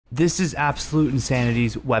This is Absolute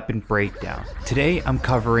Insanity's weapon breakdown. Today I'm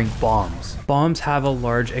covering bombs. Bombs have a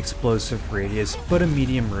large explosive radius but a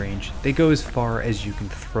medium range. They go as far as you can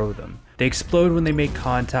throw them. They explode when they make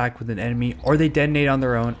contact with an enemy, or they detonate on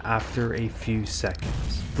their own after a few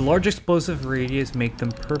seconds. The large explosive radius make them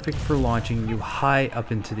perfect for launching you high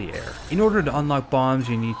up into the air. In order to unlock bombs,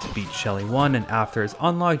 you need to beat Shelly 1, and after it's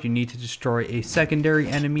unlocked, you need to destroy a secondary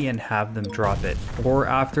enemy and have them drop it. Or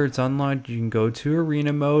after it's unlocked, you can go to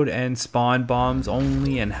arena mode and spawn bombs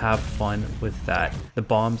only and have fun with that. The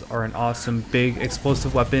bombs are an awesome big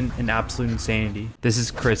explosive weapon in Absolute Insanity. This is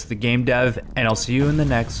Chris, the game dev, and I'll see you in the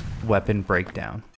next weapon breakdown.